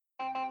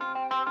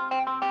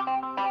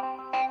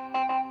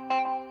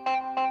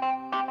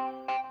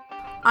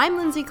I'm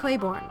Lindsay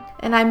Claiborne.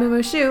 And I'm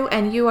Mumu Shu,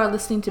 and you are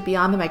listening to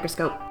Beyond the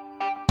Microscope.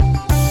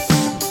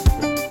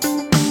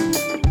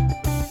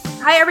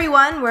 Hi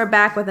everyone, we're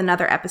back with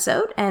another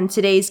episode, and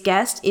today's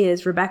guest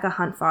is Rebecca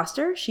Hunt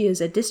Foster. She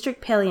is a district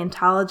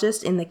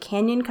paleontologist in the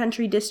Canyon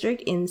Country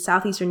District in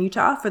southeastern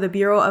Utah for the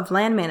Bureau of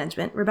Land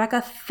Management.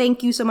 Rebecca,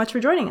 thank you so much for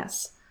joining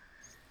us.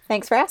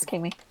 Thanks for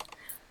asking me.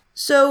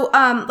 So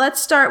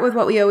let's start with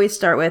what we always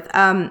start with.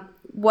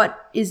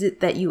 What is it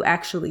that you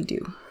actually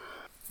do?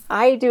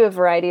 I do a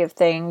variety of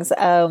things.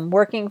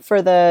 Working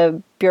for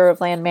the Bureau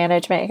of Land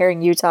Management here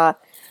in Utah,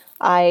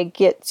 I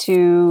get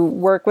to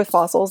work with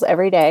fossils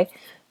every day.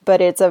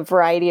 But it's a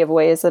variety of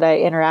ways that I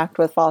interact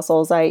with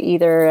fossils. I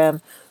either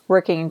am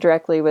working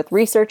directly with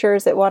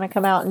researchers that want to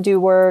come out and do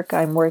work.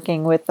 I'm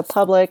working with the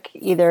public,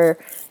 either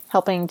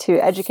helping to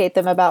educate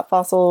them about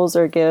fossils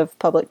or give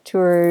public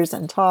tours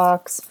and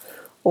talks.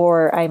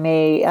 Or I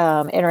may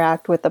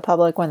interact with the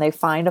public when they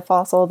find a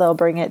fossil. They'll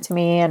bring it to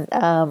me, and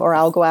or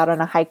I'll go out on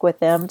a hike with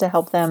them to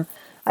help them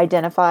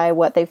identify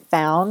what they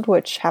found,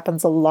 which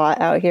happens a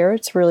lot out here.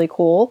 It's really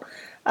cool.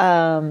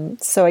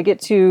 So I get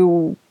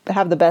to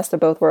have the best of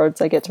both worlds.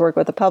 I get to work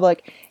with the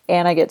public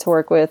and I get to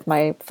work with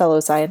my fellow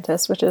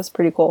scientists, which is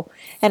pretty cool.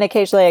 And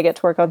occasionally I get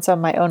to work on some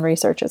of my own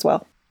research as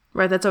well.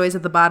 Right, that's always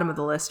at the bottom of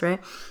the list, right?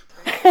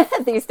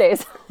 These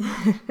days.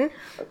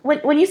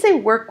 When you say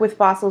work with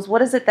fossils,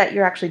 what is it that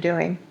you're actually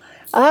doing?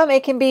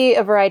 It can be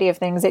a variety of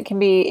things. It can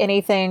be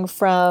anything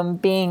from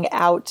being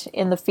out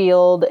in the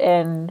field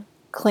and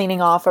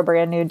cleaning off a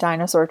brand new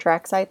dinosaur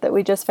track site that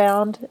we just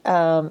found,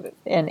 and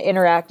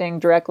interacting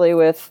directly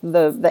with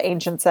the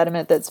ancient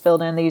sediment that's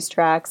filled in these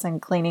tracks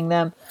and cleaning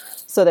them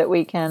so that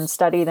we can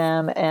study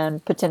them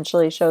and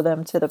potentially show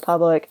them to the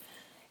public.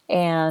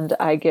 And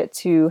I get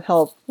to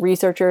help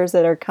researchers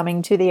that are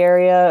coming to the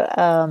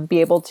area be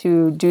able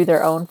to do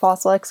their own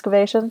fossil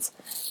excavations.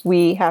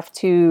 We have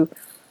to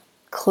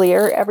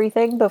clear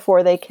everything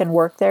before they can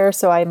work there.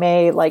 So I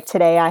may, like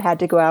today, I had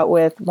to go out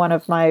with one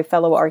of my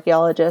fellow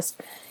archaeologists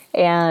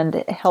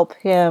and help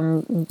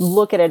him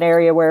look at an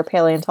area where a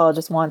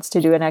paleontologist wants to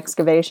do an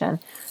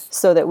excavation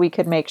so that we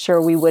could make sure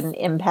we wouldn't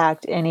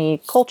impact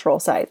any cultural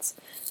sites,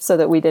 so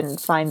that we didn't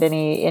find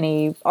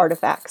any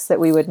artifacts that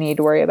we would need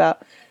to worry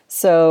about.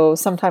 So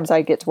sometimes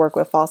I get to work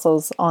with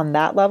fossils on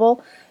that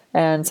level,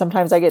 and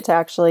sometimes I get to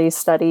actually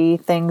study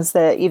things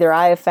that either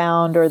I have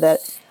found or that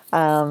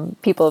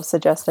people have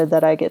suggested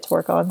that I get to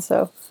work on.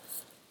 So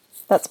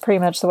that's pretty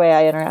much the way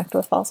I interact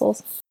with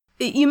fossils.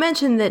 You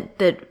mentioned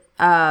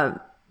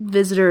that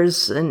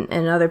visitors and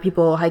other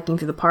people hiking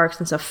through the parks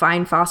and stuff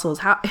find fossils.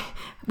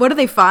 What do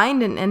they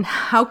find, and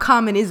how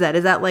common is that?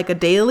 Is that like a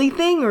daily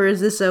thing, or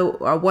is this a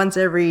once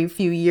every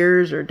few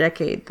years or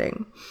decade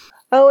thing?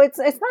 Oh, it's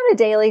not a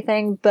daily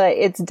thing, but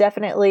it's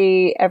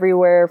definitely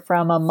everywhere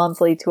from a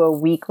monthly to a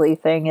weekly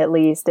thing, at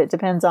least. It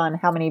depends on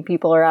how many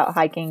people are out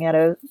hiking at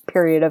a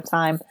period of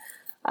time.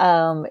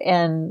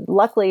 And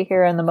luckily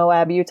here in the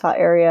Moab, Utah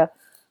area,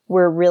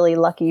 we're really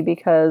lucky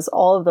because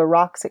all of the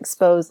rocks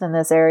exposed in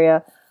this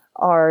area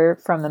are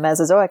from the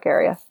Mesozoic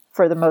area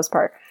for the most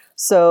part.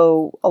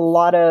 So a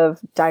lot of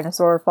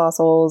dinosaur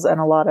fossils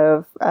and a lot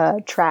of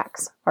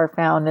tracks are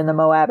found in the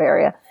Moab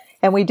area.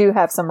 And we do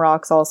have some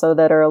rocks also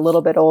that are a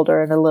little bit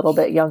older and a little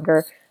bit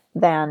younger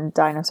than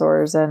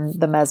dinosaurs and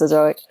the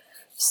Mesozoic.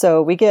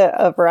 So we get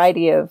a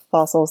variety of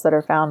fossils that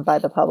are found by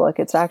the public.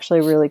 It's actually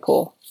really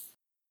cool.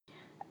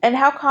 And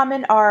how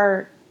common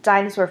are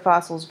dinosaur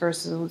fossils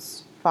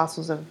versus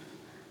fossils of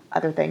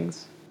other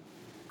things?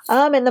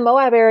 In the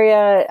Moab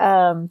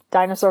area,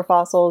 dinosaur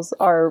fossils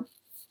are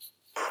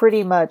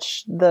pretty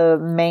much the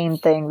main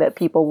thing that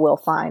people will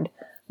find,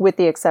 with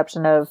the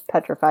exception of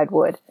petrified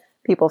wood.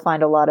 People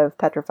find a lot of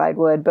petrified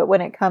wood, but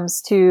when it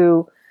comes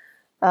to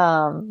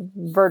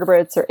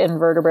vertebrates or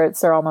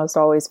invertebrates, they're almost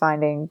always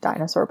finding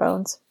dinosaur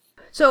bones.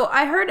 So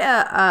I heard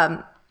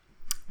a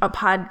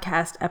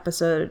podcast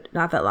episode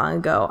not that long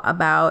ago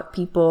about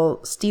people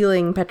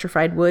stealing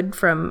petrified wood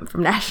from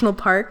national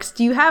parks.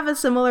 Do you have a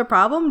similar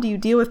problem? Do you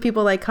deal with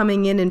people like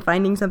coming in and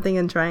finding something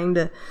and trying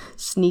to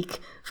sneak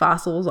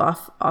fossils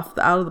out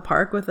of the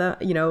park with or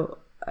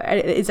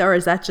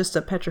is that just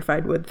a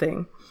petrified wood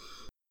thing?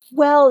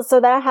 Well, so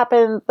that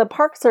happened. The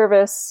Park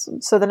Service,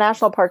 so the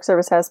National Park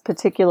Service has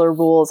particular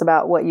rules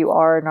about what you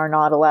are and are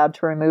not allowed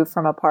to remove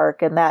from a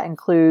park, and that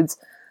includes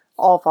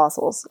all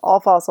fossils. All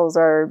fossils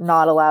are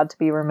not allowed to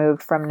be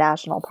removed from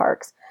national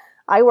parks.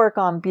 I work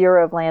on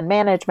Bureau of Land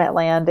Management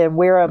land, and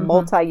we're a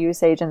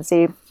multi-use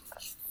agency.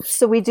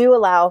 So we do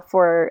allow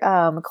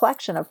for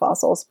collection of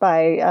fossils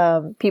by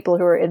people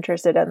who are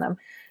interested in them.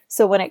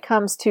 So when it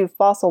comes to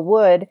fossil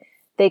wood,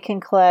 they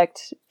can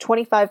collect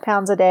 25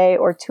 pounds a day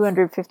or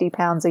 250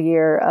 pounds a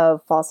year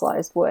of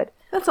fossilized wood.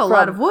 That's a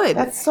lot of wood.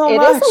 That's so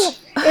much.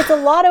 It's a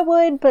lot of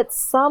wood, but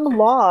some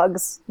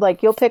logs,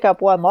 like you'll pick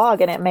up one log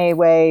and it may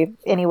weigh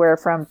anywhere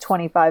from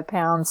 25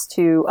 pounds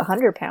to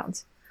 100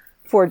 pounds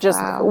for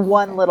just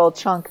one little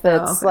chunk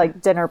that's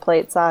like dinner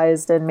plate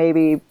sized and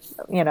maybe,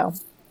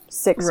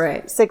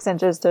 6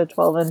 inches to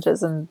 12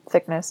 inches in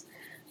thickness.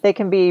 They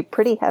can be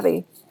pretty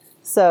heavy.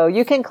 So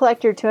you can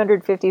collect your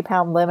 250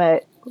 pound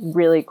limit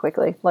really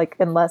quickly, like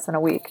in less than a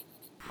week.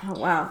 Oh,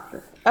 wow.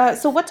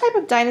 So what type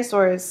of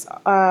dinosaurs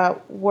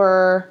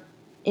were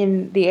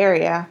in the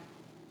area?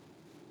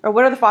 Or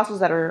what are the fossils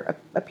that are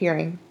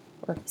appearing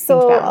or being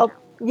found?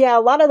 A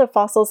lot of the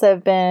fossils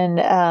have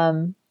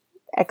been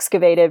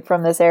excavated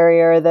from this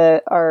area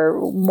that are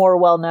more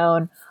well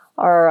known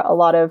are a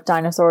lot of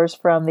dinosaurs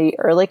from the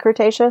early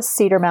Cretaceous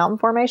Cedar Mountain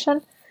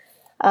Formation.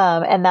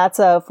 And that's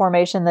a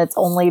formation that's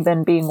only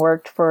been being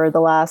worked for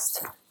the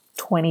last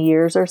 20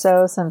 years or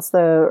so, since the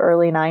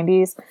early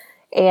 90s.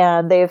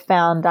 And they've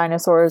found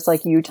dinosaurs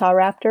like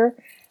Utahraptor.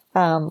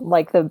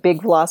 Like the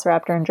big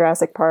velociraptor in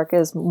Jurassic Park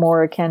is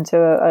more akin to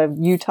a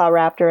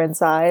Utahraptor in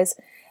size.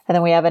 And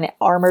then we have an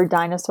armored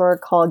dinosaur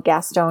called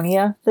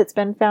Gastonia that's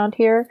been found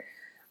here.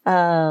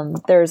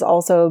 There's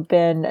also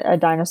been a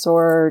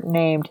dinosaur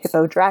named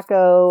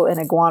Hippodraco and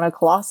Iguana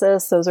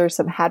colossus. Those are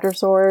some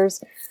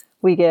hadrosaurs.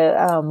 We get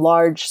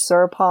large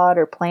sauropod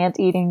or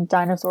plant-eating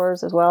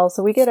dinosaurs as well.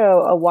 So we get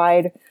a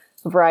wide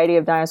variety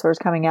of dinosaurs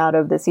coming out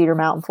of the Cedar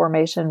Mountain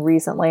Formation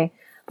recently.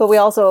 But we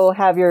also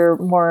have your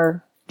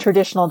more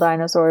traditional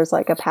dinosaurs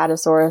like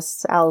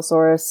Apatosaurus,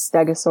 Allosaurus,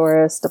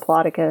 Stegosaurus,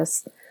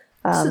 Diplodocus.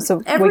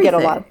 So everything. we get a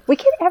lot. We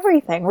get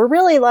everything. We're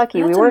really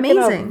lucky. That's we work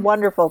amazing. in a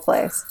wonderful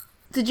place.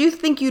 Did you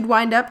think you'd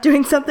wind up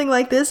doing something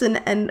like this?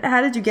 And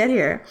how did you get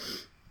here?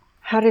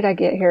 How did I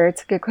get here?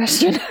 It's a good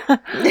question.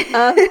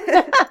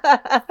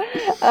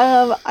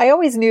 I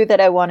always knew that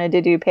I wanted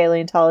to do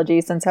paleontology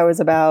since I was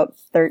about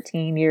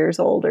 13 years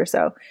old or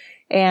so.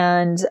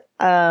 And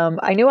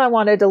I knew I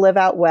wanted to live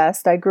out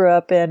west. I grew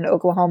up in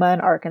Oklahoma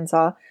and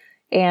Arkansas.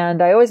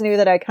 And I always knew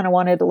that I kind of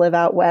wanted to live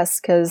out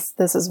west because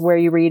this is where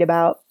you read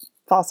about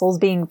fossils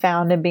being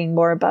found and being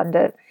more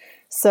abundant.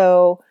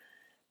 So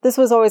this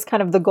was always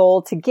kind of the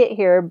goal to get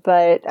here,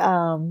 but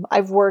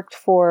I've worked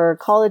for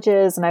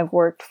colleges and I've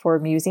worked for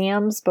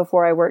museums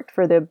before I worked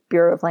for the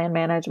Bureau of Land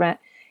Management.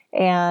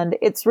 And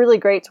it's really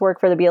great to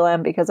work for the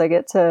BLM because I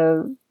get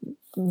to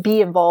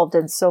be involved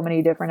in so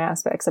many different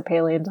aspects of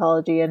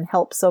paleontology and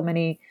help so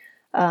many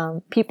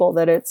people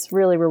that it's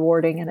really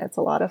rewarding and it's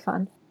a lot of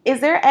fun.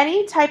 Is there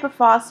any type of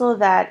fossil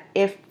that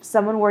if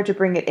someone were to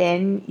bring it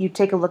in, you'd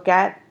take a look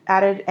at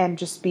it and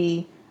just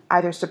be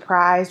either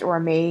surprised or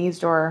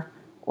amazed or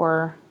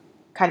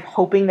kind of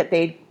hoping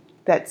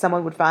that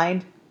someone would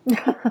find?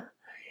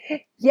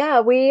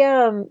 Yeah, we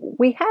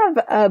have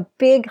a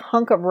big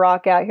hunk of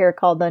rock out here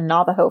called the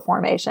Navajo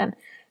Formation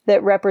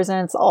that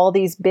represents all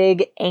these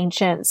big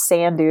ancient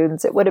sand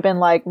dunes. It would have been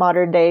like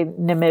modern day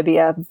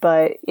Namibia,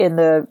 but in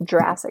the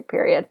Jurassic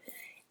period.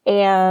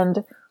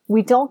 And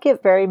we don't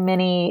get very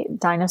many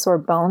dinosaur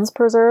bones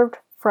preserved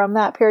from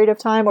that period of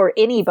time, or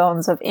any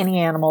bones of any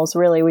animals,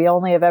 really. We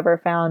only have ever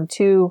found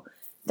 2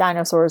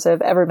 dinosaurs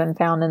have ever been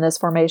found in this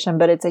formation,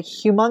 but it's a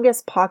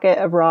humongous pocket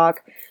of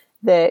rock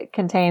that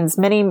contains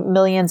many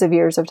millions of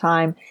years of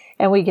time,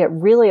 and we get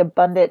really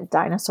abundant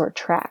dinosaur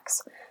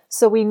tracks.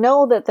 So we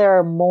know that there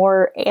are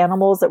more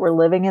animals that were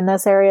living in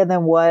this area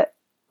than what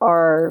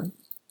are,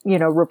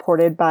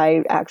 reported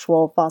by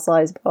actual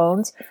fossilized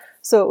bones.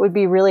 So it would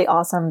be really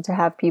awesome to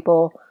have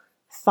people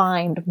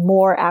find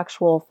more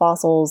actual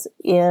fossils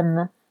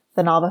in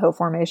the Navajo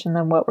Formation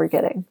than what we're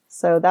getting.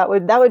 So that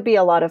would be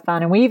a lot of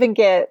fun. And we even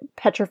get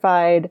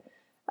petrified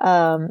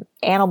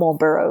animal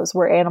burrows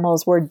where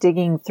animals were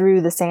digging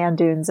through the sand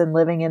dunes and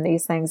living in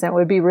these things. And it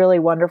would be really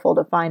wonderful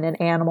to find an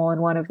animal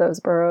in one of those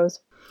burrows.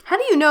 How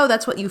do you know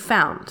that's what you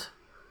found?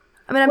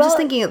 I mean, I'm just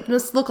thinking it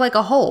must look like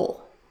a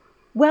hole.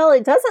 Well,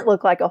 it doesn't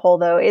look like a hole,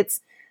 though.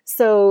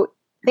 So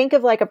think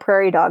of like a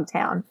prairie dog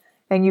town,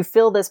 and you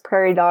fill this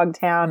prairie dog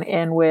town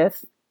in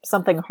with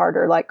something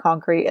harder like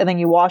concrete, and then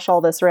you wash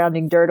all the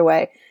surrounding dirt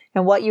away.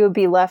 And what you would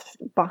be left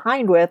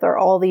behind with are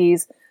all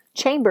these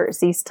chambers,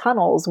 these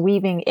tunnels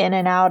weaving in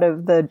and out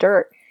of the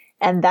dirt.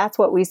 And that's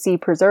what we see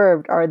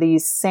preserved are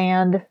these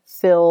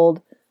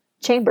sand-filled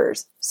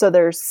chambers. So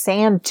there's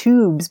sand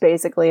tubes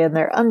basically, and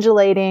they're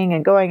undulating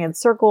and going in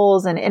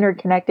circles and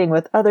interconnecting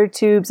with other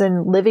tubes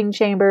and living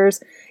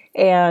chambers.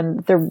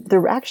 And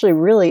they're actually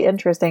really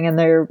interesting, and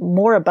they're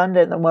more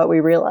abundant than what we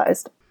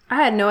realized.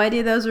 I had no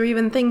idea those were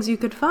even things you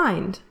could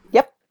find.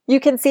 Yep. You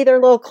can see their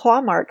little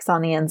claw marks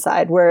on the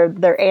inside where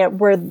they're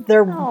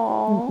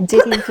Aww.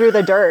 digging through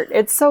the dirt.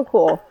 It's so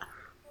cool.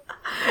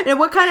 And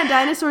what kind of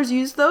dinosaurs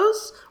used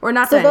those? Or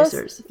not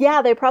dinosaurs?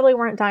 They probably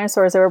weren't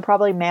dinosaurs. They were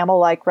probably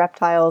mammal-like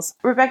reptiles.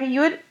 Rebecca,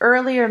 you had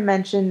earlier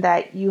mentioned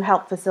that you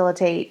help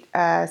facilitate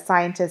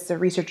scientists or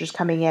researchers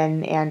coming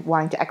in and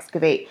wanting to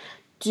excavate.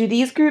 Do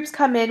these groups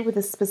come in with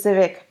a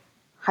specific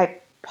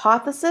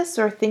hypothesis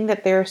or thing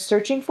that they're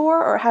searching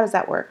for, or how does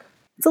that work?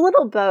 It's a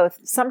little both.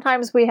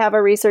 Sometimes we have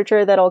a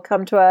researcher that'll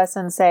come to us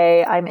and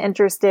say, I'm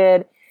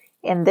interested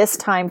in this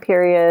time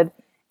period,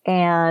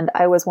 and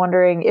I was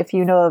wondering if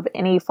you know of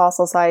any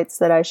fossil sites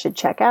that I should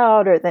check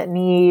out or that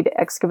need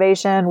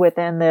excavation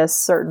within this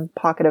certain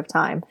pocket of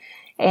time.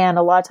 And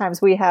a lot of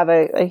times we have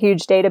a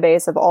huge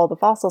database of all the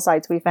fossil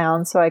sites we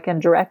found, so I can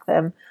direct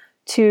them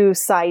to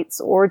sites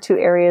or to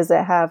areas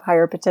that have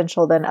higher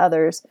potential than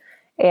others.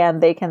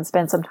 and they can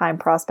spend some time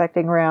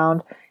prospecting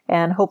around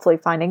and hopefully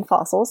finding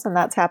fossils. And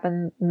that's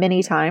happened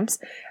many times.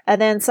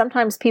 And then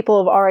sometimes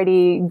people have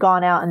already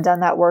gone out and done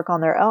that work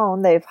on their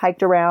own. They've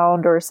hiked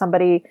around, or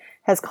somebody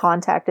has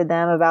contacted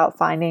them about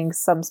finding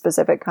some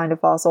specific kind of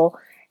fossil,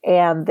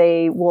 and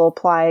they will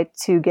apply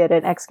to get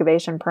an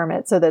excavation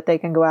permit so that they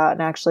can go out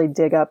and actually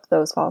dig up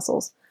those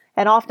fossils.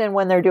 And often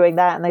when they're doing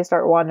that and they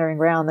start wandering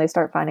around, they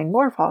start finding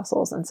more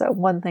fossils. And so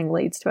one thing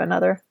leads to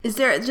another.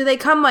 Do they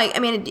come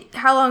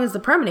how long is the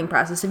permitting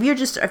process?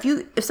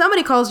 If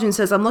somebody calls you and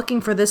says, I'm looking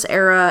for this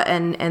era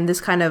and this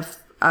kind of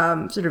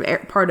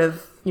part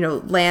of,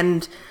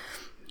 land,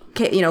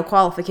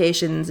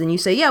 qualifications, and you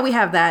say, yeah, we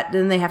have that,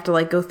 then they have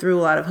to go through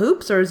a lot of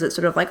hoops? Or is it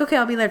sort of okay,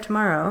 I'll be there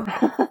tomorrow?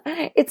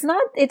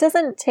 It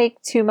doesn't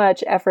take too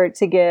much effort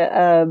to get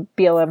a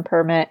BLM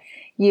permit.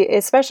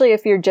 Especially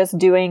if you're just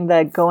doing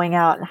the going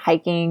out and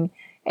hiking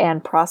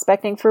and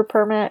prospecting for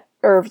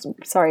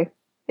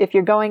if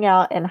you're going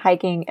out and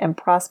hiking and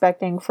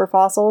prospecting for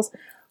fossils,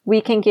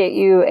 we can get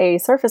you a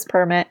surface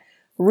permit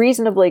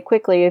reasonably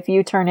quickly if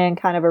you turn in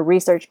kind of a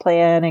research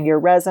plan and your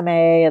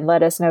resume and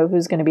let us know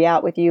who's going to be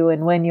out with you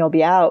and when you'll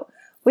be out.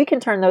 We can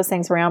turn those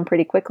things around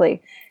pretty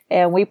quickly.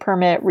 And we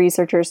permit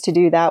researchers to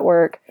do that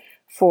work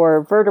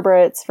for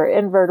vertebrates, for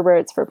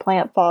invertebrates, for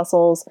plant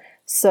fossils.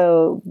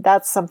 So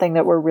that's something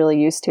that we're really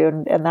used to,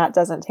 and that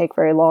doesn't take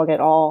very long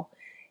at all.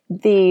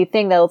 The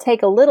thing that'll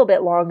take a little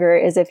bit longer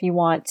is if you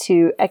want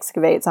to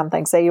excavate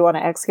something. Say you want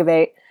to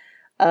excavate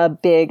a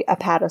big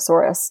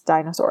Apatosaurus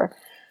dinosaur.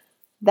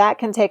 That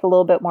can take a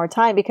little bit more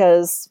time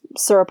because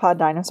sauropod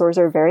dinosaurs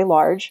are very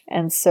large,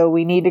 and so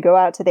we need to go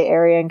out to the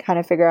area and kind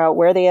of figure out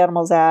where the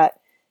animal's at,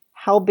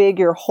 how big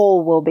your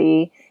hole will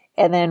be,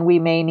 and then we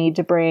may need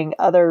to bring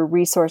other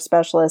resource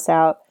specialists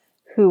out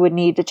who would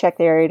need to check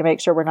the area to make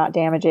sure we're not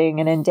damaging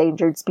an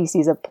endangered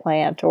species of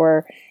plant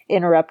or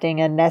interrupting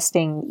a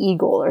nesting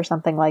eagle or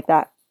something like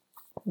that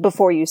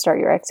before you start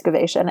your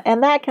excavation.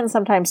 And that can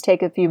sometimes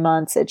take a few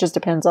months. It just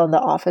depends on the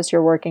office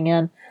you're working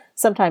in.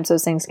 Sometimes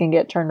those things can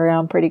get turned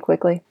around pretty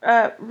quickly.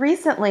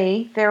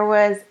 Recently, there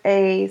was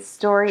a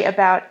story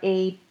about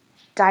a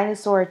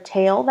dinosaur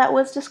tail that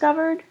was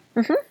discovered,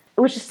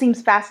 which just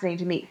seems fascinating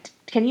to me.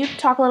 Can you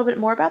talk a little bit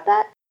more about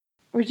that?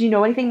 Or do you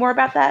know anything more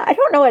about that? I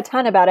don't know a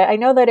ton about it. I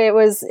know that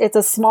it's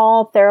a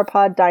small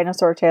theropod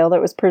dinosaur tail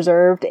that was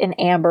preserved in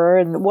amber.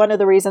 And one of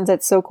the reasons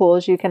it's so cool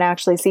is you can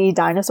actually see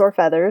dinosaur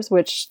feathers,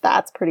 which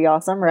that's pretty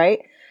awesome, right?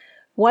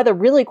 One of the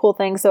really cool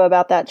things, though,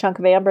 about that chunk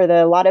of amber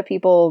that a lot of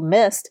people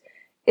missed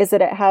is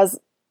that it has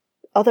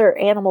other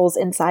animals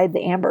inside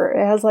the amber.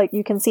 It has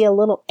you can see a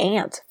little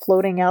ant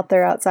floating out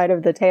there outside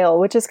of the tail,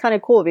 which is kind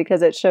of cool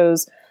because it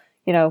shows,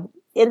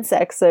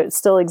 insects that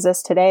still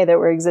exist today that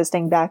were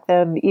existing back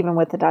then, even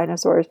with the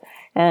dinosaurs.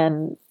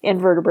 And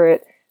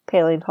invertebrate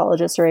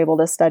paleontologists are able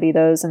to study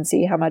those and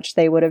see how much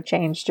they would have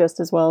changed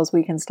just as well as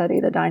we can study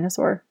the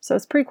dinosaur. So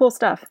it's pretty cool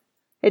stuff.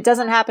 It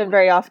doesn't happen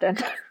very often.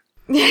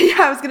 Yeah,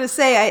 I was going to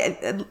say,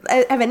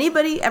 have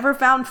anybody ever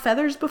found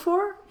feathers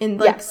before?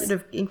 Yes.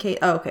 In case.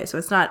 Oh, okay. So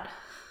it's not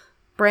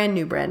brand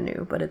new,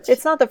 but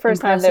it's not the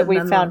first time that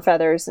we've found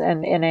feathers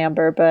in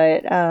amber,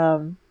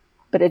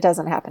 but it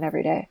doesn't happen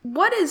every day.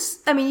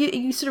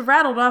 You sort of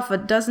rattled off a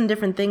dozen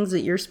different things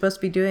that you're supposed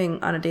to be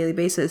doing on a daily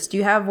basis. Do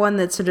you have one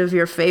that's sort of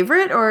your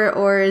favorite, or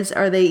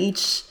are they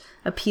each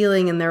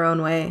appealing in their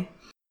own way?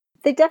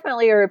 They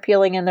definitely are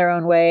appealing in their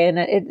own way,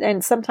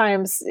 and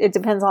sometimes it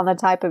depends on the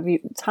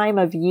time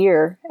of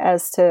year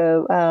as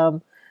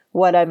to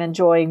what I'm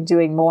enjoying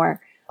doing more.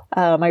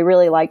 I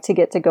really like to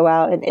get to go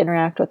out and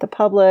interact with the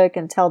public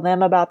and tell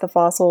them about the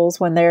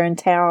fossils when they're in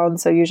town.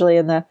 So usually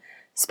in the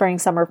spring,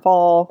 summer,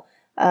 fall.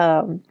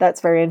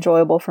 That's very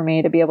enjoyable for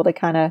me to be able to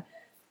kind of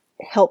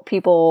help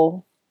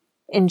people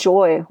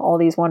enjoy all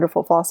these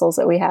wonderful fossils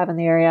that we have in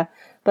the area.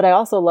 But I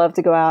also love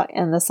to go out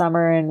in the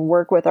summer and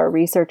work with our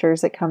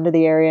researchers that come to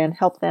the area and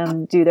help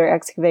them do their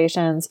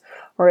excavations,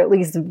 or at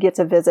least get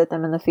to visit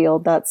them in the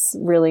field. That's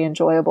really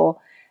enjoyable.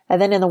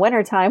 And then in the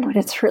wintertime, when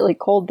it's really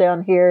cold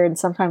down here and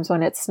sometimes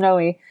when it's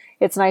snowy,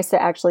 it's nice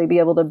to actually be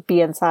able to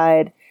be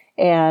inside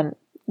and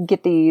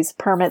get these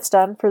permits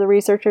done for the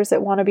researchers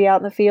that want to be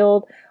out in the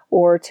field,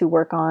 or to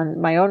work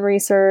on my own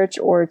research,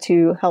 or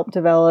to help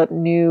develop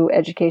new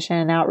education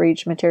and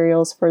outreach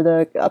materials for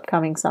the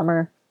upcoming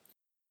summer.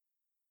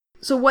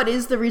 So what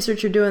is the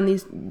research you're doing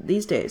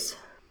these days?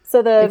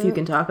 If you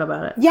can talk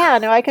about it. Yeah,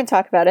 no, I can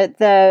talk about it.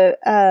 The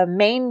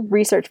main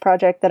research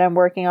project that I'm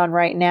working on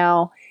right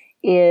now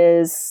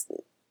is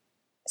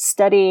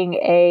studying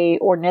a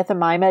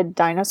ornithomimid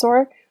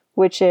dinosaur,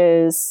 which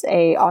is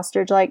a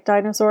ostrich-like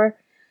dinosaur.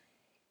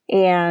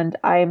 And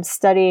I'm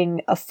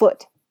studying a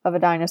foot of a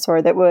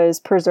dinosaur that was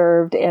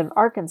preserved in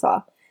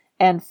Arkansas.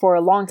 And for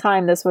a long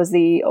time, this was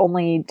the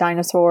only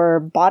dinosaur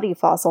body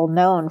fossil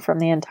known from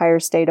the entire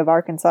state of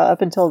Arkansas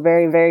up until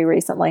very, very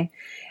recently.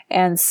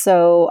 And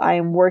so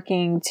I'm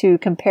working to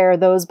compare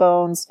those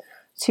bones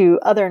to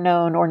other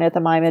known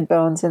ornithomimid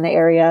bones in the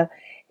area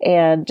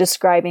and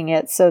describing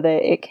it so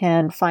that it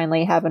can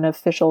finally have an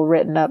official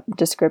written up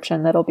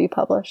description that'll be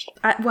published.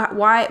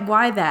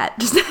 Why that?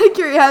 Just out of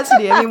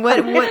curiosity. I mean, what?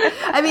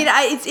 I mean,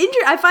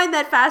 I find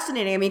that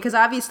fascinating. I mean, because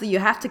obviously you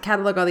have to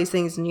catalog all these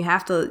things and you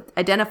have to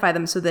identify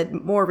them so that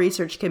more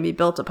research can be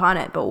built upon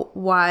it. But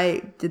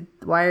why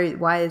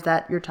is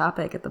that your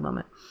topic at the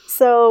moment?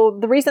 So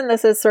the reason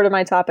this is sort of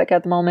my topic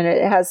at the moment,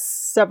 it has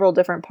several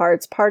different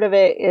parts. Part of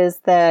it is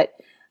that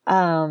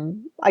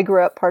I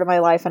grew up part of my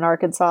life in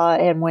Arkansas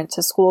and went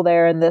to school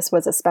there. And this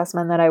was a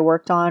specimen that I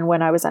worked on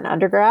when I was an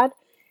undergrad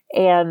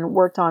and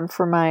worked on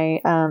for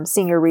my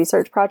senior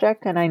research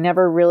project. And I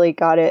never really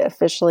got it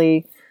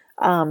officially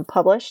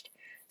published.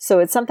 So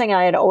it's something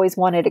I had always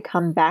wanted to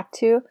come back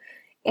to.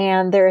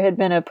 And there had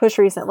been a push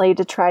recently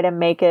to try to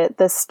make it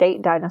the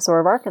state dinosaur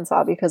of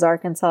Arkansas because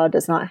Arkansas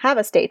does not have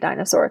a state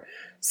dinosaur.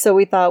 So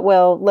we thought,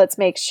 well, let's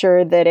make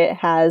sure that it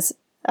has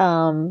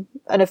an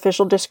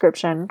official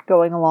description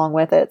going along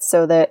with it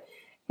so that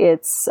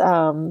it's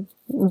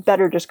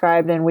better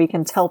described and we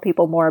can tell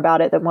people more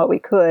about it than what we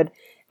could.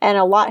 And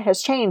a lot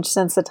has changed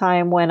since the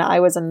time when I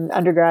was an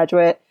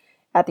undergraduate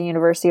at the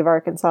University of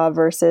Arkansas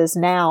versus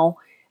now,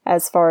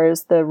 as far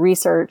as the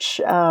research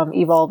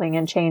evolving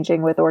and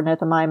changing with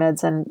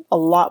ornithomimids, and a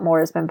lot more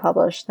has been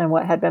published than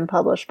what had been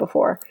published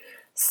before.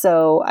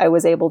 So I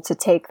was able to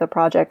take the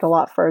project a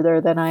lot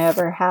further than I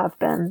ever have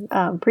been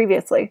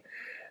previously.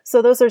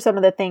 So those are some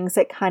of the things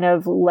that kind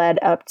of led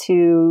up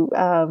to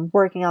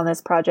working on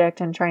this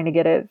project and trying to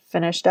get it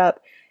finished up.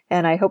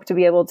 And I hope to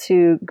be able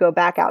to go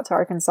back out to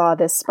Arkansas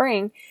this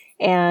spring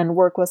and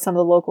work with some of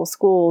the local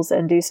schools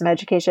and do some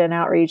education and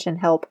outreach and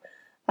help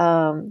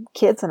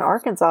kids in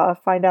Arkansas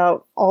find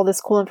out all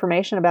this cool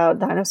information about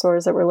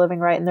dinosaurs that were living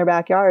right in their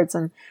backyards.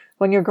 And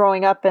when you're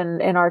growing up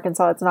in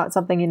Arkansas, it's not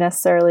something you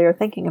necessarily are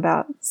thinking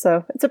about.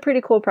 So it's a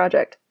pretty cool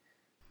project.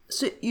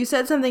 So you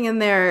said something in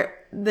there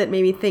that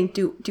made me think,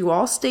 do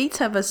all states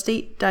have a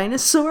state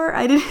dinosaur?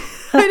 I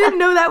didn't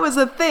know that was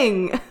a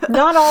thing.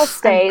 Not all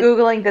states. I'm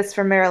Googling this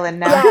for Maryland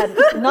now.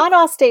 Yeah, not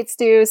all states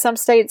do. Some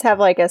states have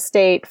like a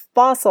state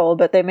fossil,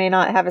 but they may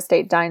not have a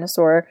state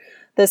dinosaur.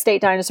 The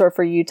state dinosaur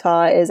for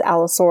Utah is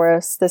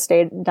Allosaurus. The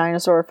state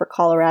dinosaur for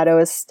Colorado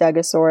is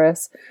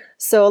Stegosaurus.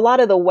 So a lot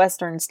of the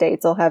western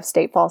states will have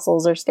state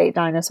fossils or state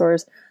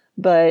dinosaurs,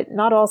 but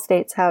not all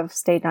states have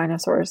state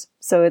dinosaurs.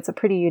 So it's a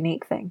pretty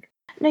unique thing.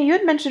 Now, you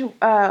had mentioned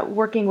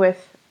working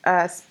with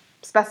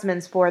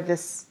specimens for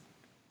this.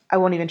 I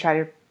won't even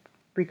try to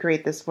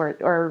recreate this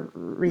word or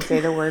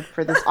re-say the word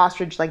for this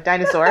ostrich-like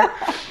dinosaur.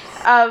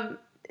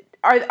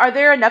 Are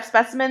there enough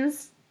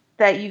specimens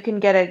that you can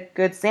get a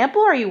good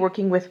sample? Are you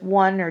working with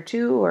one or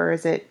two, or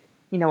is it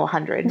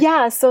 100?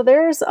 Yeah, so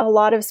there's a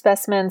lot of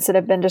specimens that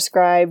have been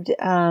described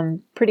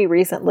pretty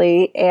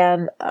recently,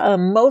 and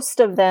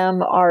most of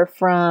them are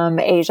from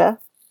Asia.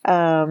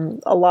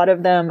 A lot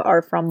of them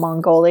are from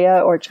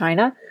Mongolia or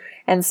China.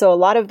 And so a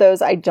lot of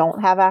those I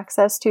don't have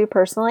access to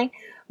personally,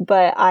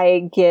 but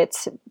I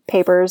get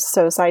papers.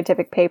 So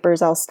scientific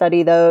papers, I'll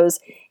study those.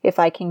 If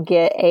I can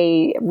get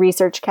a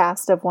research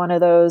cast of one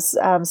of those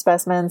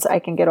specimens, I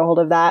can get a hold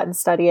of that and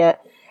study it.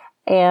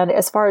 And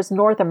as far as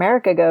North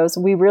America goes,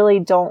 we really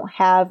don't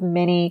have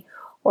many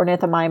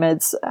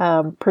ornithomimids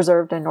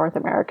preserved in North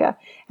America.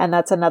 And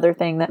that's another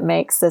thing that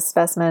makes this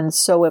specimen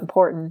so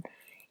important.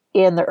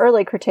 In the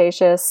early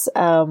Cretaceous,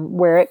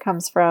 where it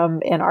comes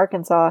from in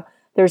Arkansas,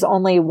 there's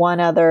only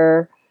one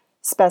other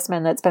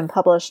specimen that's been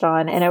published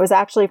on, and it was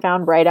actually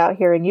found right out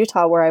here in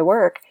Utah where I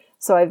work.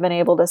 So I've been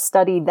able to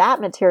study that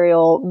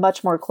material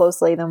much more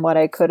closely than what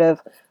I could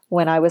have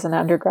when I was an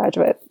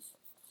undergraduate.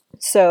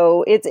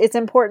 So it's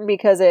important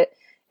because it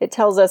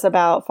tells us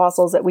about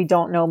fossils that we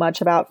don't know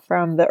much about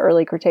from the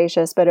early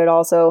Cretaceous, but it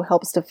also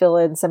helps to fill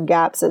in some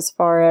gaps as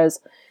far as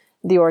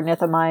the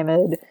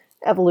ornithomimid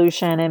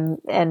evolution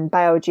and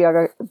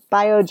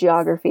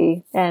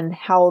biogeography and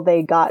how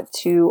they got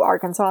to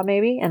Arkansas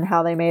maybe and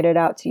how they made it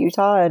out to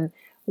Utah and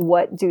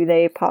what do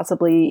they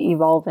possibly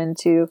evolve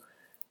into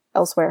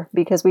elsewhere,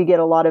 because we get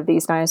a lot of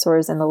these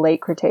dinosaurs in the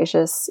late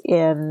Cretaceous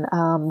in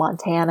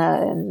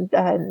Montana and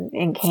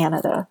in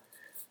Canada.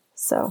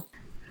 So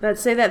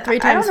let's say that 3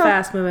 times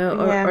fast, Momo.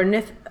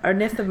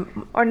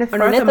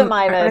 Ornithomimid.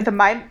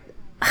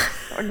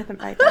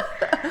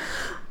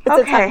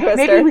 Okay,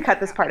 maybe we cut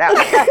this part out.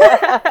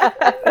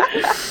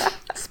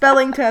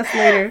 Spelling test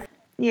later.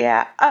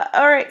 Yeah.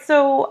 All right.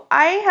 So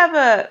I have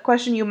a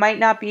question you might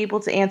not be able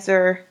to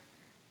answer.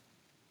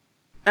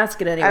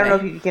 Ask it anyway. I don't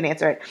know if you can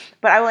answer it,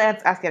 but I will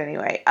ask it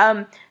anyway.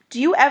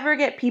 Do you ever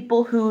get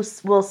people who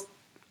will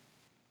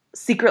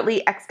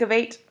secretly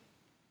excavate?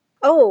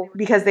 Oh.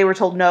 Because they were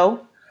told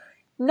no?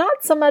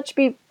 Not so much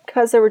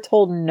because they were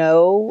told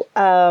no,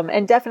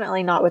 and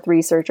definitely not with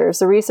researchers.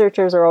 The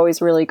researchers are always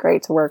really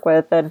great to work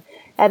with, and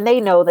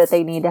they know that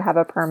they need to have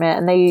a permit,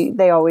 and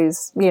they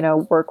always,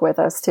 work with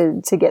us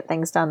to get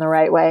things done the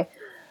right way.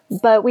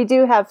 But we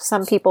do have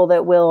some people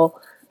that will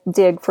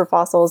dig for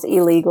fossils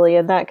illegally,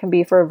 and that can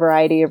be for a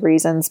variety of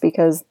reasons,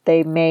 because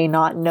they may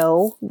not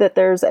know that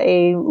there's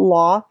a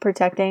law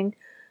protecting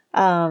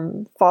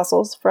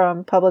fossils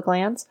from public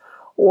lands,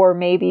 or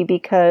maybe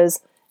because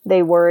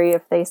they worry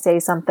if they say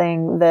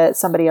something that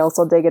somebody else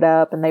will dig it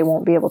up and they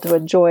won't be able to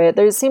enjoy it.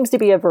 There seems to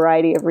be a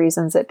variety of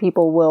reasons that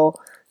people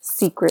will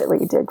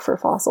secretly dig for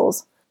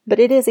fossils, but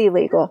it is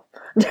illegal.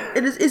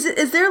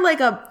 Is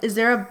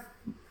there a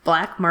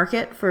black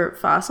market for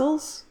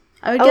fossils?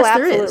 I would guess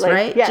there is, absolutely.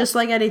 right? Yes. Just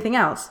like anything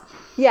else.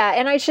 Yeah,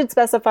 and I should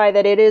specify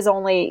that it is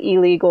only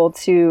illegal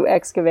to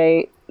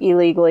excavate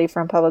illegally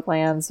from public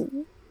lands,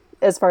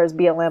 as far as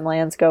BLM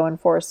lands go and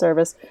Forest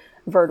Service,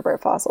 vertebrate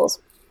fossils.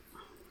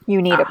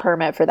 You need a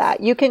permit for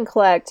that. You can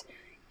collect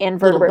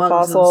invertebrate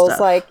fossils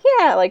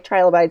like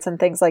trilobites and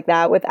things like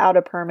that without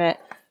a permit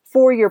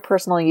for your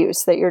personal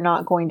use that you're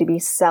not going to be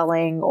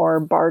selling or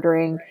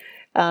bartering.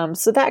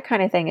 So that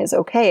kind of thing is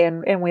okay.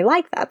 And we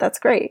like that. That's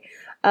great.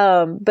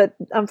 But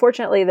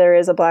unfortunately, there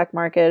is a black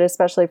market,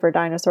 especially for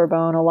dinosaur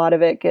bone. A lot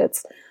of it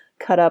gets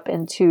cut up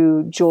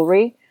into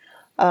jewelry.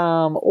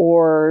 I've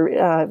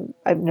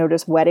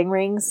noticed wedding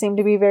rings seem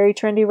to be very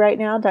trendy right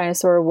now.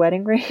 Dinosaur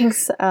wedding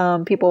rings.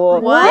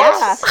 People.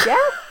 What?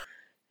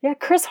 Yeah.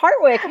 Chris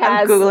Hartwick has.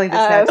 I'm Googling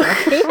this now.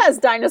 He has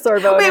dinosaur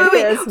bone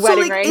in his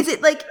wedding ring. Is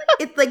it like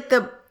it's like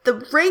the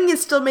ring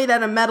is still made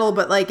out of metal,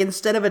 but like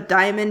instead of a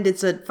diamond,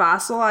 it's a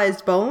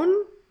fossilized bone?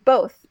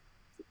 Both.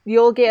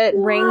 You'll get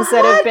rings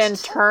that have been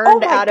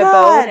turned out of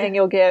bone, and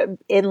you'll get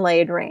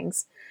inlaid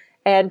rings.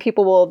 And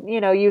people will,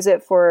 use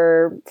it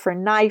for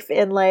knife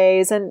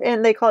inlays,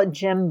 and they call it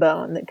gem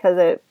bone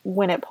because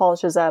when it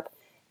polishes up,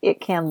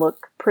 it can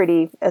look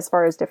pretty as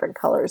far as different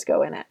colors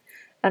go in it.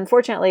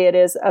 Unfortunately, it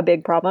is a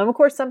big problem. Of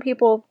course, some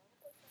people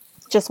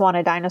just want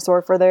a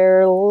dinosaur for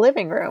their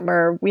living room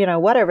or,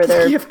 whatever.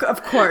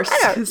 Of course.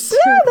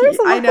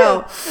 I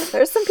know.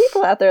 There's some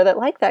people out there that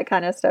like that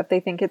kind of stuff. They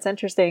think it's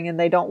interesting and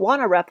they don't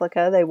want a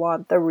replica. They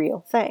want the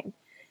real thing.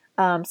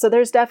 So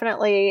there's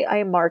definitely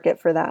a market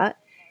for that.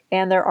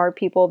 And there are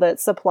people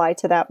that supply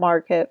to that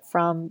market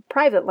from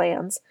private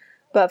lands.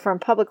 But from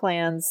public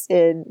lands,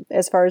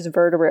 as far as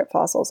vertebrate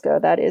fossils go,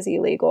 that is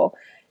illegal.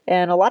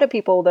 And a lot of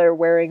people that are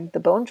wearing the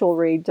bone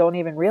jewelry don't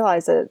even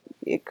realize that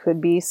it could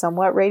be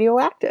somewhat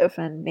radioactive.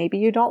 And maybe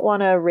you don't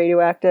want a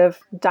radioactive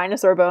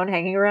dinosaur bone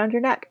hanging around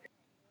your neck.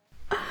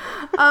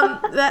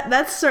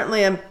 That's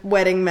certainly a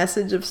wedding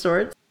message of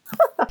sorts.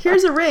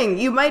 Here's a ring.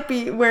 You might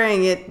be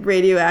wearing it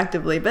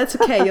radioactively, but it's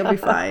okay. You'll be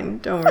fine.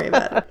 Don't worry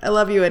about it. I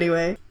love you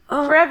anyway.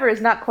 Forever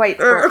is not quite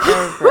forever.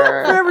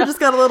 Forever just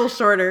got a little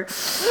shorter.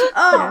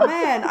 Oh,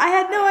 man. I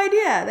had no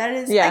idea. That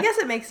is, I guess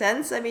it makes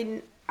sense. I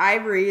mean,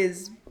 ivory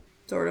is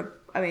sort of,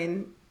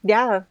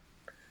 Yeah.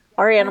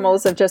 Our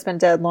animals have just been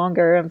dead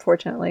longer,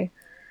 unfortunately.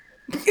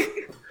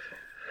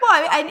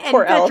 Well, and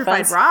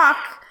petrified rock.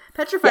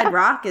 Petrified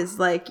rock is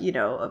like,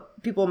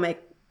 people make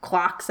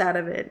clocks out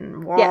of it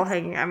and wall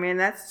hanging. I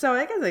mean, I guess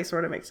they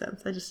sort of make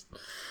sense.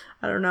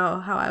 I don't know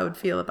how I would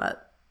feel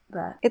about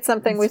that. It's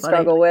something we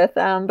struggle with,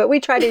 but we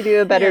try to do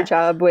a better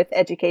job with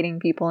educating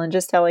people and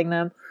just telling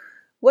them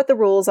what the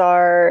rules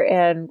are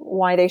and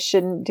why they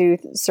shouldn't do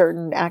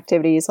certain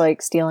activities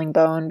like stealing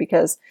bone,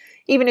 because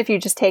even if you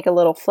just take a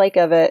little flake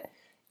of it,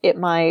 it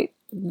might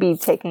be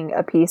taking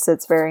a piece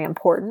that's very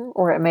important,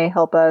 or it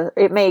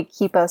may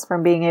keep us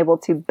from being able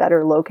to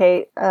better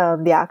locate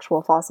the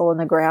actual fossil in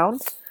the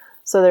ground.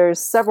 So there's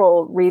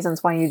several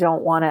reasons why you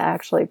don't want to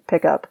actually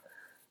pick up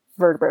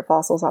vertebrate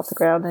fossils off the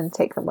ground and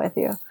take them with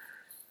you.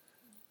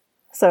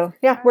 So,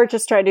 we're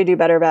just trying to do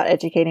better about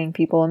educating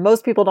people. And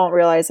most people don't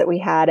realize that we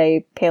had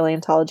a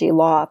paleontology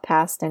law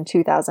passed in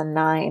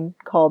 2009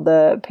 called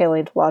the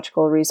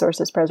Paleontological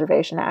Resources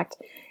Preservation Act.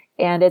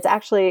 And it's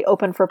actually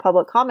open for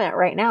public comment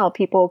right now.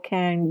 People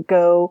can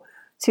go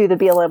to the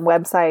BLM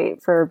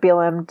website for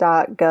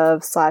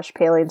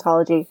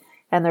blm.gov/paleontology.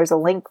 And there's a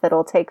link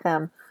that'll take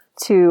them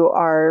to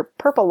our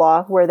Purple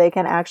Law where they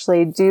can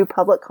actually do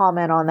public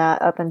comment on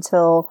that up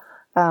until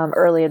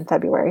early in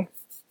February.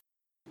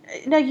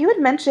 Now, you had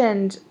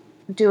mentioned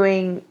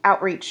doing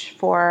outreach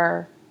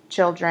for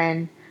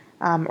children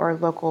or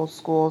local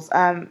schools.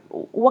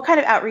 What kind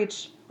of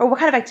outreach or what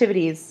kind of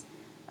activities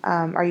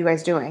are you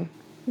guys doing?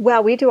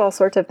 Well, we do all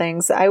sorts of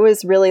things. I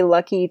was really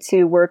lucky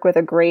to work with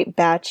a great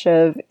batch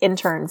of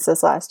interns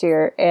this last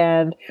year,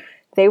 and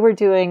they were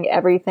doing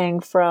everything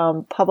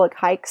from public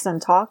hikes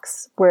and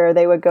talks where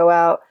they would go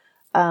out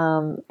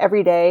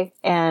every day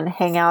and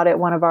hang out at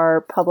one of our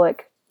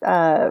public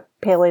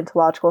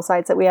paleontological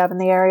sites that we have in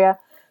the area,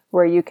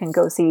 where you can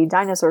go see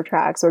dinosaur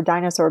tracks or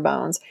dinosaur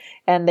bones.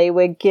 And they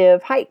would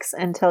give hikes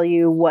and tell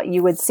you what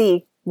you would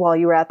see while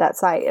you were at that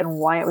site and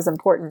why it was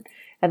important.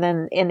 And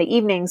then in the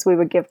evenings, we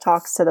would give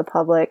talks to the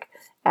public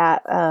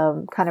at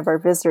kind of our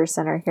visitor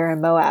center here in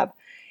Moab.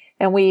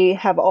 And we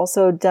have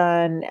also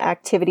done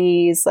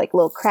activities like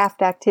little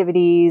craft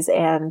activities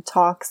and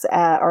talks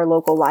at our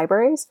local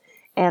libraries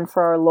and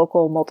for our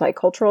local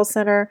multicultural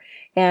center.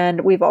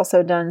 And we've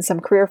also done some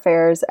career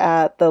fairs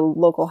at the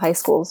local high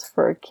schools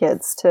for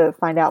kids to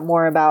find out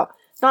more about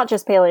not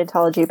just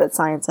paleontology, but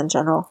science in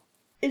general.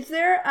 Is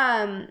there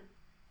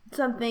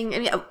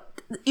something,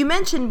 you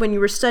mentioned when you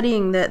were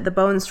studying the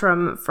bones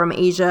from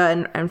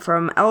Asia and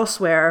from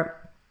elsewhere,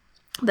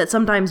 that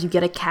sometimes you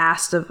get a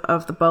cast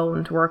of the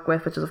bone to work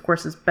with, which is, of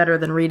course, is better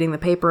than reading the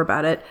paper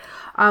about it.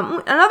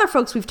 And other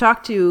folks we've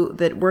talked to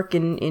that work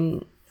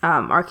in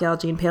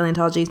archaeology and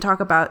paleontology talk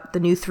about the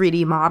new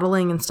 3D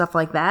modeling and stuff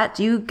like that.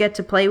 Do you get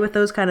to play with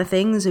those kind of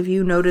things? Have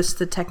you noticed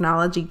the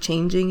technology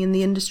changing in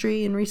the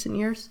industry in recent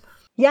years?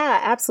 Yeah,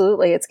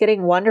 absolutely. It's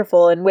getting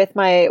wonderful. And with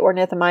my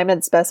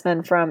ornithomimid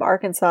specimen from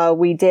Arkansas,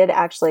 we did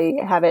actually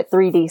have it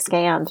 3D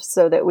scanned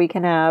so that we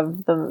can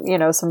have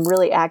some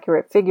really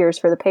accurate figures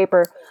for the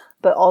paper,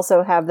 but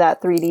also have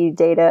that 3D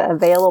data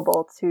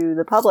available to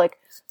the public.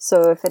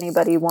 So if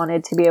anybody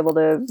wanted to be able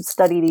to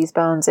study these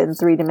bones in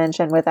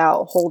 3D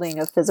without holding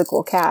a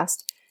physical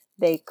cast,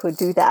 they could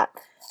do that.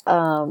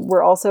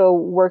 We're also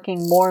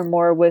working more and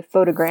more with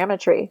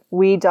photogrammetry.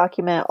 We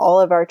document all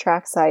of our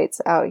track sites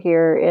out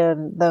here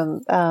in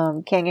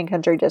the Canyon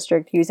Country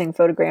District using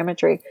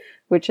photogrammetry,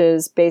 which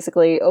is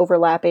basically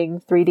overlapping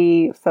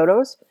 3D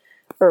photos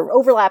or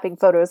overlapping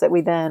photos that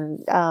we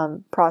then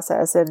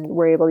process, and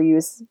we're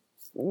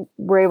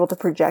able to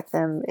project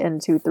them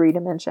into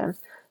 3D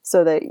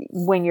so that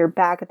when you're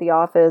back at the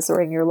office or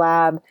in your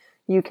lab,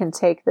 you can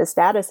take this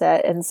data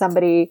set and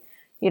somebody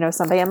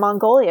in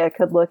Mongolia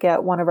could look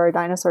at one of our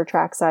dinosaur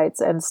track sites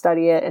and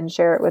study it and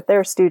share it with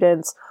their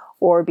students,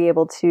 or be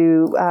able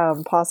to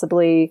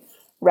possibly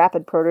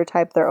rapid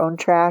prototype their own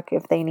track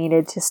if they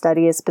needed to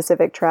study a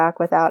specific track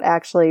without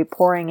actually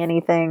pouring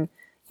anything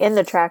in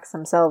the tracks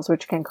themselves,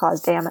 which can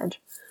cause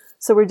damage.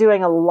 So we're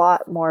doing a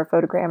lot more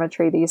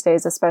photogrammetry these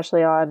days,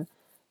 especially on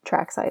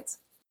track sites.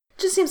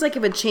 It just seems like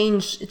it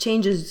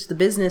changes the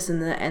business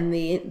and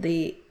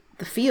the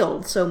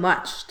field so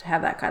much to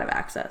have that kind of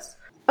access.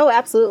 Oh,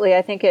 absolutely.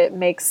 I think it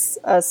makes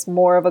us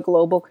more of a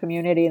global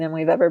community than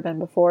we've ever been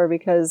before,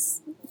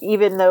 because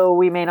even though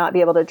we may not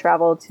be able to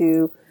travel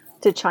to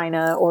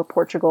China or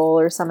Portugal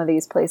or some of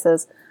these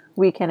places,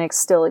 we can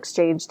still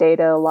exchange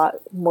data a lot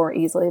more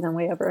easily than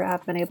we ever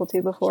have been able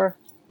to before.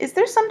 Is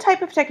there some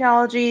type of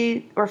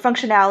technology or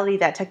functionality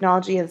that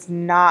technology has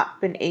not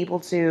been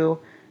able to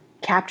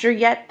capture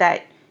yet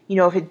that,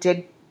 if it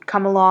did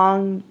come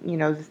along,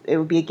 it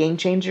would be a game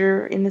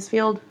changer in this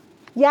field?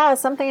 Yeah,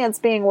 something that's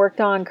being worked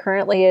on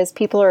currently is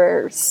people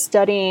are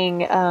studying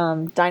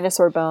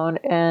dinosaur bone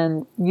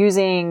and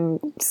using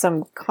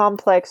some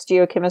complex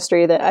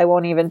geochemistry that I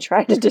won't even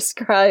try to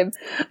describe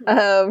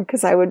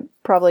because I would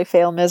probably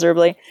fail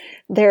miserably.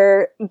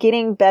 They're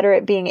getting better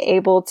at being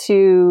able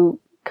to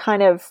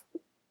kind of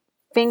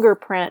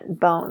fingerprint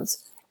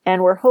bones.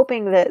 And we're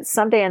hoping that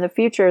someday in the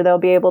future, they'll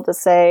be able to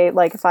say,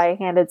 like, if I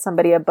handed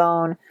somebody a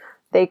bone,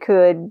 they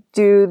could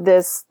do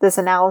this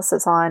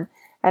analysis on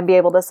and be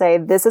able to say,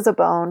 this is a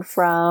bone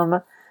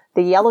from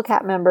the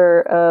yellowcat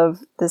member of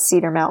the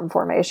Cedar Mountain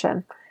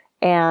Formation.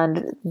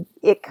 And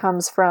it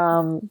comes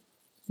from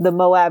the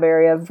Moab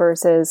area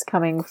versus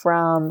coming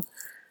from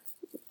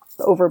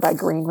over by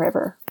Green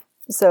River.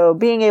 So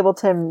being able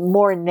to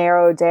more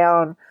narrow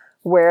down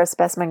where a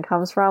specimen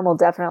comes from will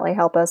definitely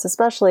help us,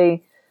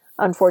 especially,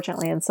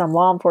 unfortunately, in some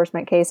law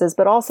enforcement cases,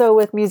 but also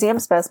with museum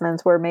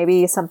specimens where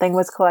maybe something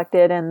was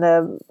collected and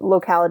the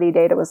locality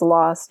data was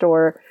lost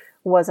or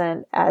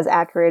wasn't as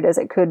accurate as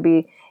it could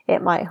be.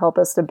 It might help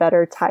us to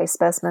better tie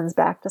specimens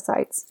back to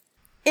sites.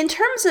 In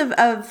terms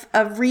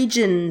of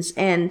regions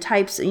and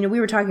types, we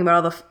were talking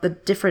about all the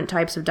different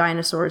types of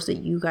dinosaurs that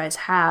you guys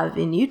have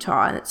in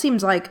Utah, and it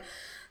seems like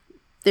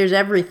there's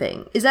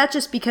everything. Is that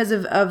just because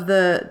of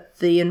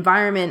the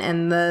environment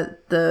and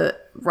the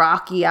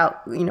rocky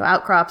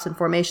outcrops and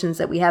formations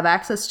that we have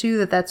access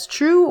to that's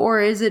true, or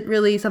is it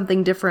really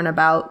something different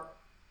about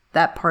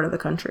that part of the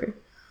country?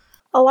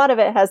 A lot of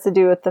it has to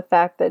do with the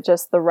fact that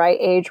just the right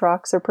age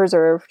rocks are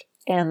preserved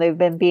and they've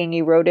been being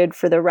eroded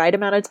for the right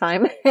amount of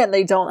time and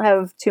they don't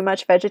have too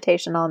much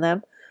vegetation on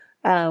them,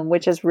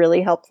 which is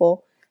really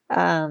helpful.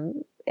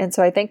 And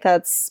so I think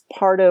that's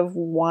part of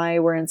why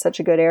we're in such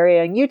a good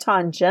area. And Utah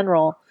in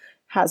general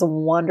has a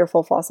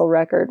wonderful fossil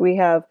record. We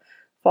have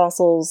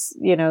fossils,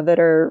 that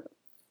are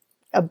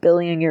 1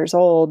 billion years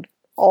old,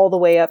 all the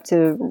way up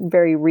to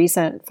very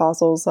recent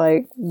fossils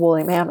like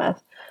woolly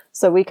mammoth.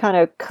 So we kind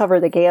of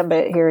cover the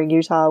gambit here in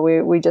Utah.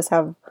 We just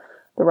have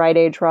the right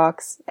age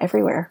rocks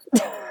everywhere.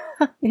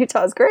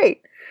 Utah's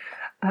great.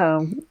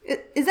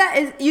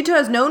 Is Utah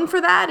is known for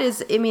that?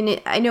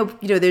 I know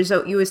there's you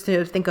always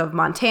think of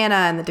Montana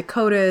and the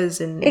Dakotas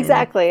and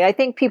exactly. I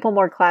think people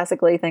more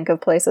classically think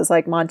of places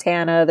like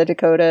Montana, the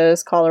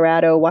Dakotas,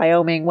 Colorado,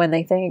 Wyoming when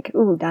they think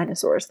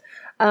dinosaurs.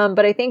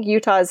 But I think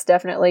Utah is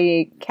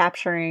definitely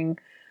capturing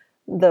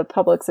the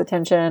public's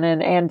attention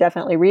and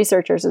definitely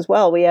researchers as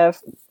well. We have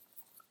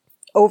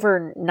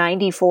over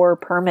 94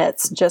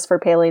 permits just for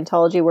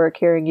paleontology work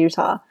here in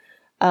Utah.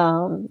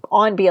 On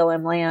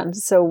BLM land.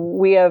 So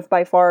we have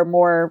by far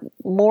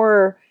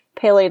more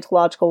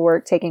paleontological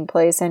work taking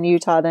place in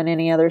Utah than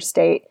any other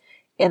state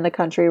in the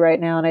country right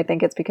now. And I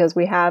think it's because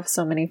we have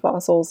so many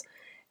fossils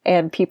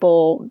and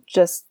people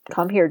just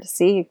come here to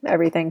see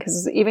everything.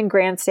 Because even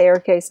Grand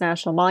Staircase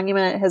National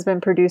Monument has been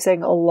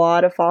producing a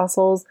lot of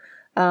fossils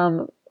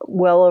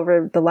well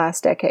over the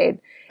last decade.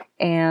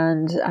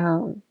 And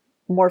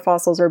more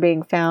fossils are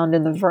being found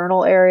in the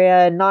vernal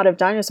area, not of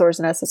dinosaurs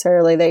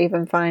necessarily. They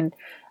even find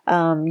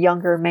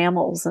younger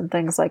mammals and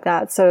things like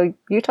that. So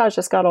Utah's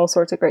just got all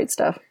sorts of great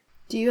stuff.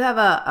 Do you have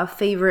a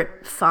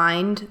favorite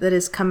find that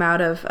has come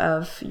out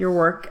of your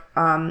work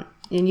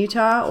in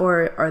Utah,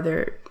 or are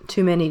there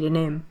too many to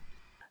name?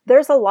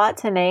 There's a lot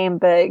to name,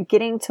 but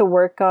getting to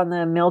work on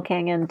the Mill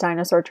Canyon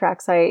dinosaur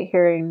track site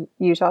here in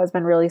Utah has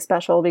been really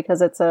special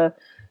because it's a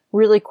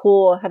really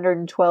cool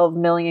 112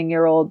 million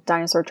year old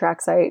dinosaur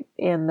track site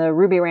in the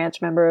Ruby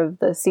Ranch member of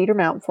the Cedar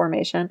Mountain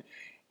Formation.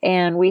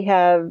 And we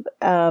have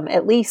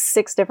at least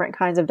 6 different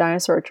kinds of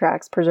dinosaur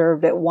tracks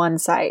preserved at one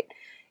site.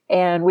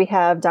 And we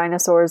have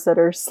dinosaurs that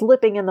are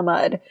slipping in the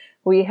mud.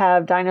 We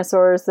have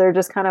dinosaurs that are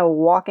just kind of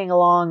walking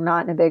along,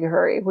 not in a big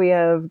hurry. We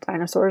have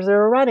dinosaurs that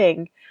are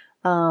running.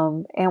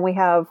 And we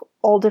have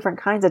all different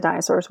kinds of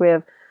dinosaurs. We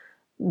have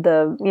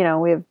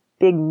we have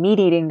big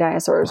meat-eating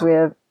dinosaurs. We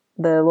have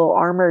the little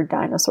armored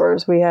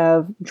dinosaurs. We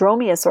have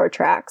dromaeosaur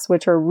tracks,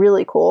 which are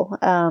really cool.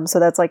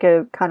 So that's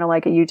kind of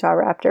like a Utah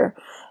raptor.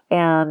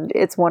 And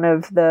it's one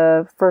of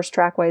the first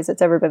trackways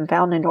that's ever been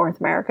found in North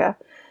America.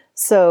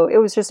 So it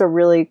was just a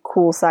really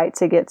cool site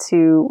to get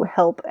to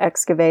help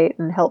excavate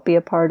and help be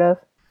a part of.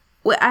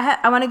 Well,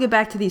 I want to get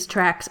back to these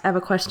tracks. I have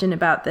a question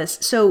about this.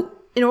 So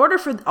in order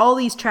for all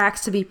these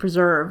tracks to be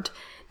preserved,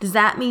 does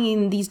that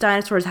mean these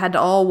dinosaurs had to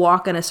all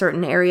walk in a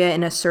certain area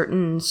in a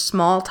certain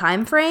small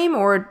time frame,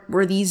 or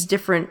were these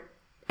different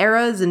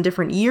eras and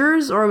different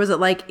years, or was it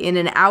like in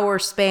an hour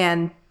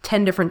span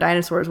 10 different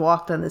dinosaurs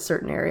walked on this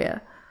certain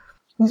area?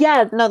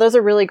 Yeah, no, those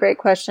are really great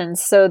questions.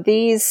 So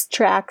these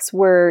tracks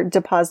were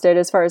deposited,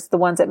 as far as the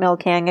ones at Mill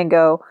Canyon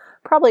go,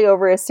 probably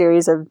over a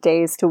series of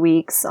days to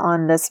weeks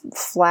on this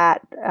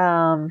flat,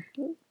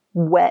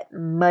 wet,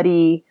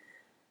 muddy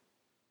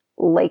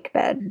lake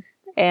bed.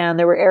 And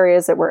there were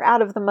areas that were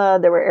out of the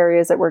mud, there were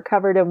areas that were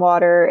covered in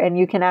water, and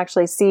you can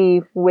actually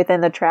see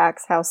within the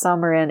tracks how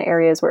some are in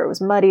areas where it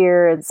was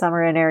muddier and some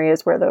are in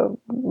areas where the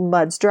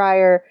mud's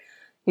drier.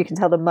 You can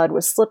tell the mud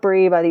was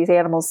slippery by these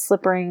animals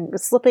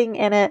slipping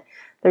in it.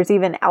 There's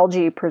even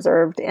algae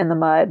preserved in the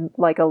mud,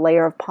 like a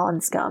layer of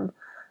pond scum.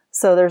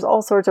 So there's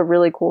all sorts of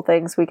really cool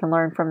things we can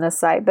learn from this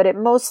site, but it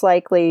most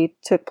likely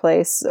took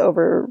place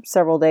over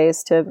several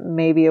days to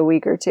maybe a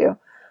week or two.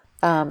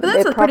 But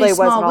that's it a probably pretty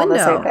small wasn't all window.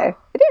 the same day.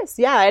 It is,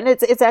 yeah, and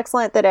it's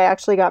excellent that it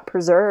actually got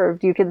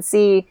preserved. You can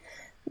see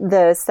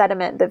the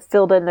sediment that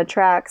filled in the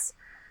tracks,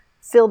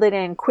 filled it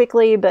in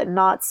quickly, but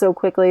not so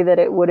quickly that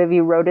it would have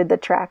eroded the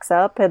tracks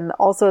up. And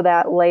also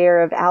that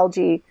layer of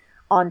algae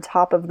on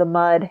top of the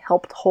mud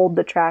helped hold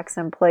the tracks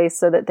in place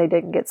so that they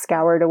didn't get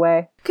scoured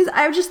away. Because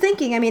I was just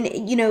thinking, I mean,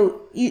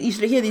 you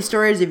should hear these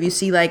stories if you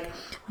see like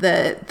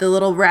the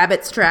little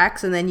rabbit's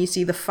tracks and then you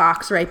see the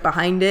fox right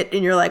behind it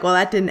and you're like, well,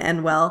 that didn't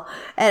end well.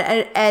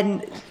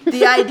 And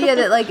the idea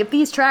that like if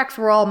these tracks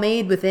were all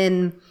made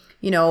within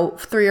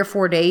 3 or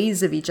 4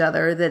 days of each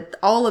other, that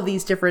all of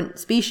these different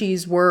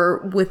species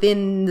were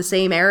within the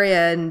same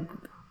area and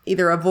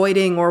either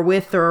avoiding or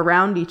with or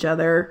around each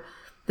other.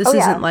 This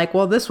isn't like,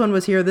 well, this one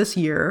was here this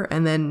year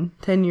and then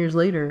 10 years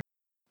later.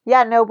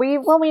 Yeah, no, we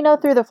know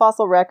through the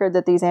fossil record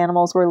that these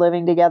animals were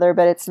living together,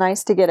 but it's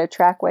nice to get a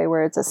trackway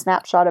where it's a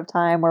snapshot of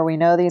time where we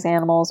know these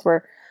animals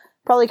were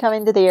probably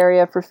coming to the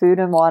area for food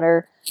and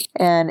water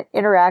and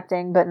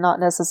interacting, but not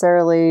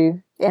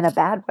necessarily in a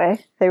bad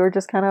way. They were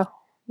just kind of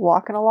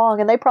walking along,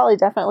 and they probably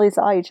definitely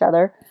saw each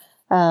other.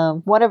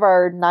 One of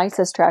our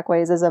nicest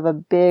trackways is of a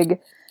big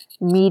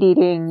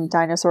meat-eating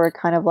dinosaur,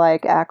 kind of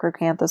like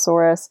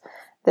Acrocanthosaurus,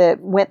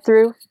 that went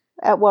through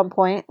at one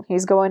point.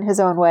 He's going his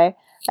own way.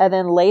 And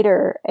then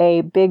later,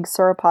 a big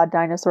sauropod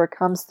dinosaur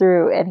comes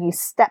through and he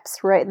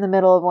steps right in the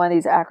middle of one of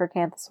these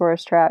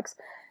Acrocanthosaurus tracks.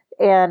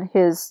 And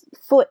his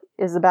foot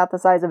is about the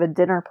size of a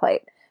dinner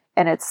plate.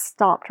 And it's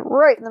stomped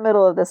right in the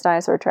middle of this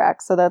dinosaur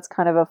track. So that's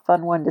kind of a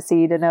fun one to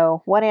see, to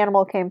know one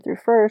animal came through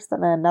first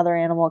and then another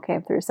animal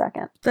came through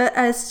second.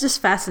 It's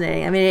just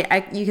fascinating. I mean,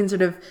 you can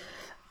sort of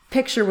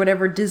picture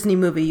whatever Disney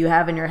movie you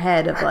have in your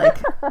head of like,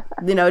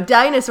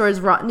 dinosaurs,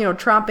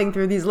 tromping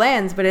through these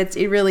lands, but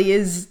it really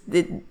is,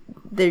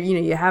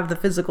 you have the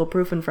physical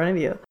proof in front of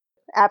you.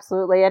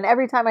 Absolutely. And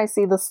every time I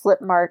see the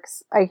slip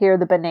marks, I hear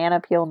the banana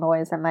peel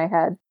noise in my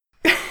head.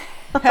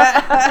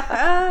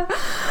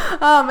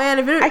 Oh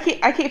man,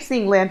 I keep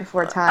seeing Land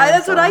Before Time.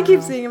 That's what I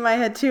keep seeing in my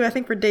head too. I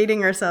think we're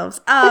dating ourselves.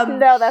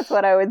 No, that's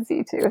what I would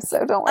see too.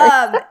 So don't worry.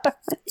 Now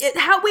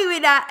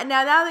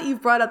that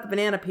you've brought up the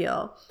banana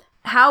peel,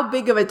 how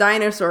big of a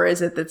dinosaur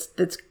is it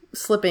that's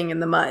slipping in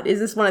the mud? Is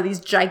this one of these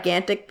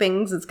gigantic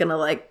things that's gonna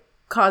like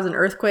cause an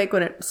earthquake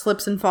when it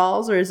slips and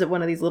falls, or is it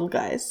one of these little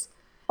guys?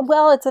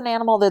 Well, it's an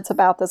animal that's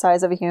about the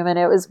size of a human.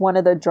 It was one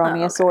of the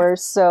dromaeosaurs. Oh, okay.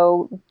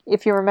 So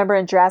if you remember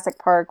in Jurassic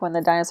Park when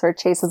the dinosaur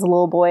chases a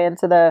little boy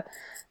into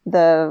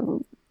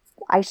the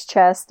ice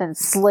chest and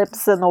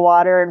slips in the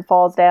water and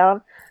falls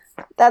down,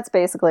 that's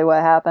basically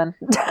what happened.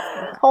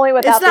 Only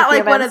without it's not the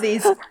like humans. One of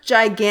these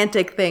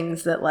gigantic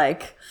things that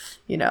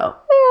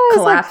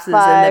collapses like 5,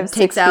 and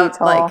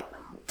then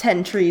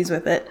 10 trees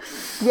with it.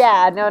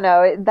 Yeah, no,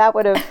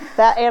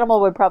 that animal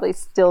would probably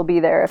still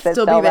be there if it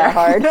Still fell be there. that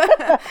hard.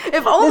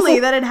 If only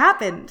that had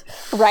happened.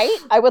 Right?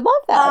 I would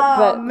love that. Oh,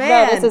 but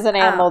man. no, this is an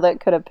animal that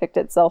could have picked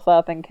itself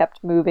up and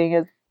kept moving.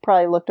 It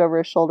probably looked over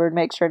his shoulder to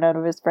make sure none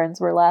of his friends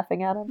were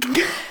laughing at him.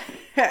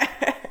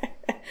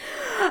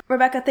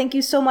 Rebecca, thank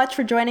you so much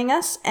for joining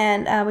us,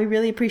 and we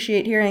really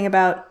appreciate hearing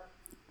about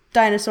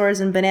dinosaurs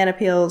and banana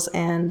peels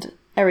and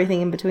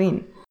everything in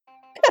between.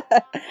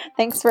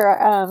 Thanks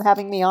for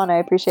having me on. I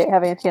appreciate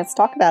having a chance to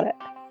talk about it.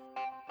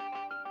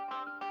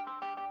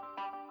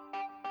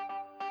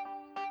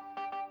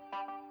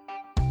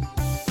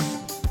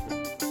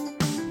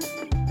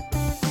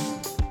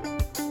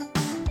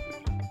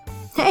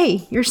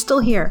 Hey, you're still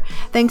here.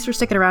 Thanks for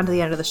sticking around to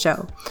the end of the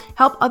show.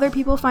 Help other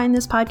people find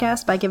this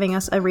podcast by giving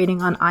us a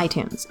rating on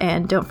iTunes.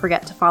 And don't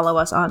forget to follow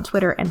us on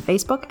Twitter and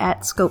Facebook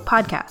at Scope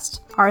Podcast.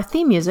 Our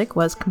theme music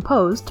was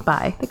composed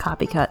by The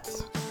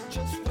Copycuts.